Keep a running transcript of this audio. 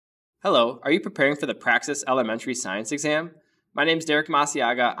Hello, are you preparing for the Praxis Elementary Science exam? My name is Derek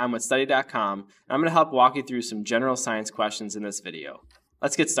Masiaga, I'm with Study.com, and I'm going to help walk you through some general science questions in this video.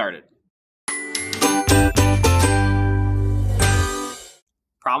 Let's get started.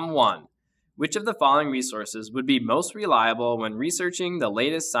 Problem 1. Which of the following resources would be most reliable when researching the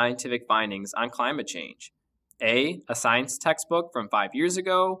latest scientific findings on climate change? A science textbook from 5 years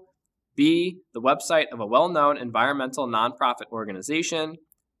ago. B, the website of a well-known environmental nonprofit organization.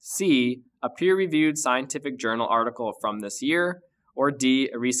 C, a peer-reviewed scientific journal article from this year. Or D,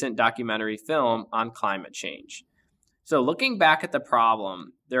 a recent documentary film on climate change. So looking back at the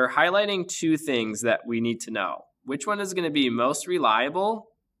problem, they're highlighting two things that we need to know. Which one is going to be most reliable?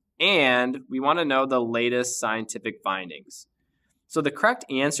 And we want to know the latest scientific findings. So the correct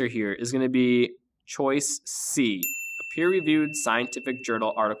answer here is going to be choice C, a peer-reviewed scientific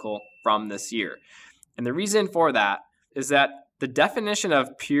journal article from this year. And the reason for that is that the definition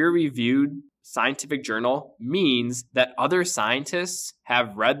of peer-reviewed scientific journal means that other scientists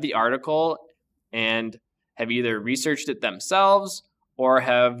have read the article and have either researched it themselves or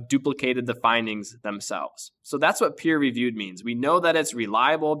have duplicated the findings themselves. So that's what peer-reviewed means. We know that it's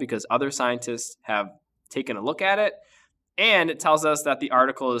reliable because other scientists have taken a look at it, and it tells us that the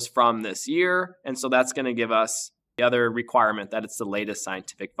article is from this year, and so that's going to give us the other requirement that it's the latest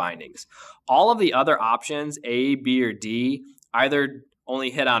scientific findings. All of the other options, A, B, or D, either only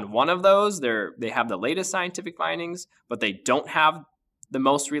hit on one of those. They have the latest scientific findings, but they don't have the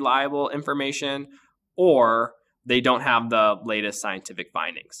most reliable information, or they don't have the latest scientific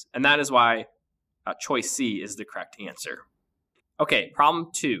findings. And that is why choice C is the correct answer. Okay, problem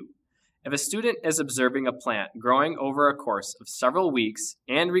 2. If a student is observing a plant growing over a course of several weeks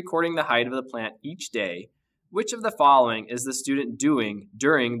and recording the height of the plant each day, which of the following is the student doing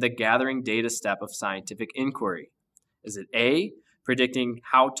during the gathering data step of scientific inquiry? Is it A, predicting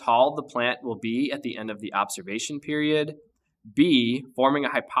how tall the plant will be at the end of the observation period? B, forming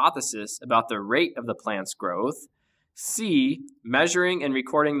a hypothesis about the rate of the plant's growth? C, measuring and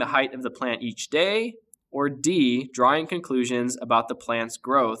recording the height of the plant each day? Or D, drawing conclusions about the plant's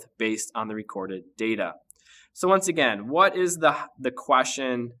growth based on the recorded data? So once again, what is the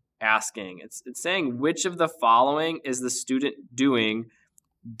question asking? It's saying which of the following is the student doing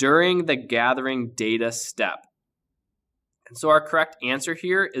during the gathering data step? And so our correct answer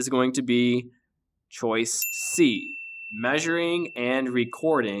here is going to be choice C, measuring and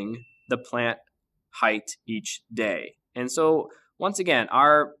recording the plant height each day. And so once again,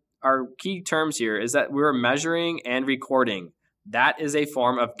 our key terms here is that we're measuring and recording. That is a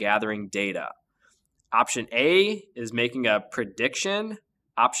form of gathering data. Option A is making a prediction.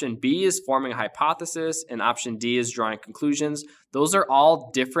 Option B is forming a hypothesis, and option D is drawing conclusions. Those are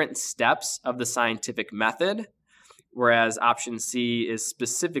all different steps of the scientific method, whereas option C is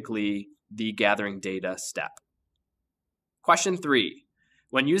specifically the gathering data step. Question 3.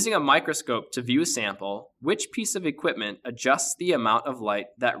 When using a microscope to view a sample, which piece of equipment adjusts the amount of light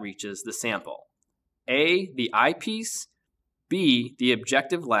that reaches the sample? A, the eyepiece, B, the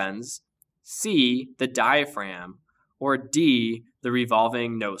objective lens, C, the diaphragm, or D, the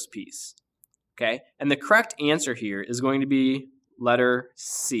revolving nose piece. Okay, and the correct answer here is going to be letter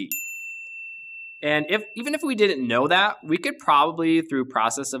C. And even if we didn't know that, we could probably, through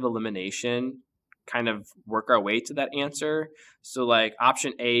process of elimination, kind of work our way to that answer. So like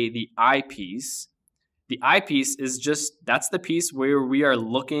option A, the eyepiece. The eyepiece is that's the piece where we are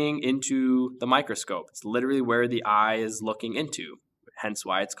looking into the microscope. It's literally where the eye is looking into, hence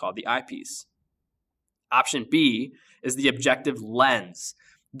why it's called the eyepiece. Option B is the objective lens.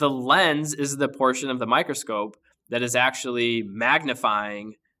 The lens is the portion of the microscope that is actually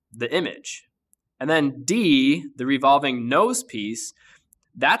magnifying the image. And then D, the revolving nose piece,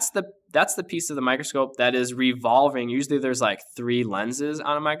 that's the piece of the microscope that is revolving. Usually there's like 3 lenses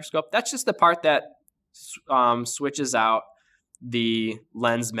on a microscope. That's just the part that switches out the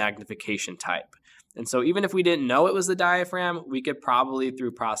lens magnification type. And so even if we didn't know it was the diaphragm, we could probably,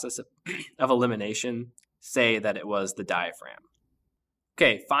 through process of elimination, say that it was the diaphragm.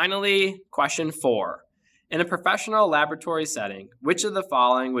 Okay, finally, question 4. In a professional laboratory setting, which of the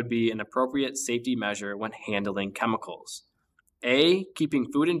following would be an appropriate safety measure when handling chemicals? A,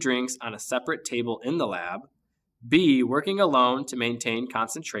 keeping food and drinks on a separate table in the lab. B, working alone to maintain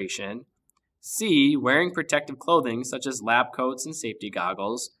concentration. C, wearing protective clothing such as lab coats and safety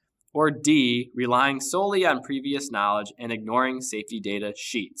goggles. Or D, relying solely on previous knowledge and ignoring safety data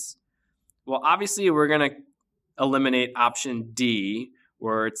sheets. Well, obviously, we're going to eliminate option D,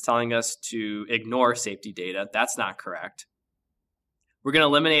 where it's telling us to ignore safety data. That's not correct. We're going to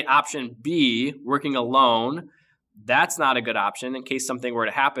eliminate option B, working alone. That's not a good option. In case something were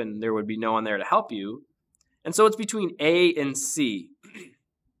to happen, there would be no one there to help you. And so it's between A and C.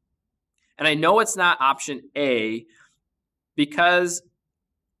 And I know it's not option A because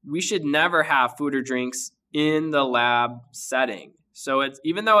we should never have food or drinks in the lab setting. So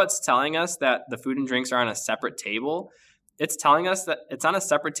even though it's telling us that the food and drinks are on a separate table, it's telling us that it's on a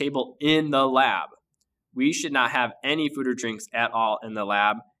separate table in the lab. We should not have any food or drinks at all in the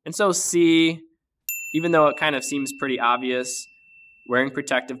lab. And so C, even though it kind of seems pretty obvious, wearing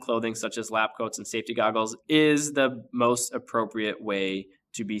protective clothing such as lab coats and safety goggles is the most appropriate way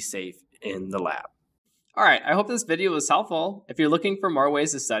to be safe in the lab. All right, I hope this video was helpful. If you're looking for more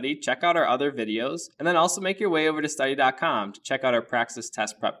ways to study, check out our other videos, and then also make your way over to study.com to check out our Praxis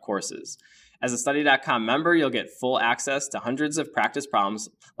test prep courses. As a study.com member, you'll get full access to hundreds of practice problems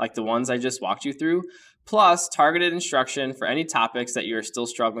like the ones I just walked you through, plus targeted instruction for any topics that you're still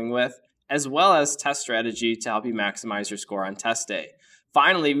struggling with, as well as test strategy to help you maximize your score on test day.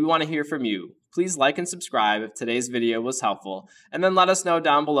 Finally, we want to hear from you. Please like and subscribe if today's video was helpful, and then let us know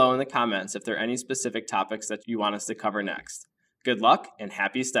down below in the comments if there are any specific topics that you want us to cover next. Good luck and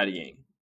happy studying!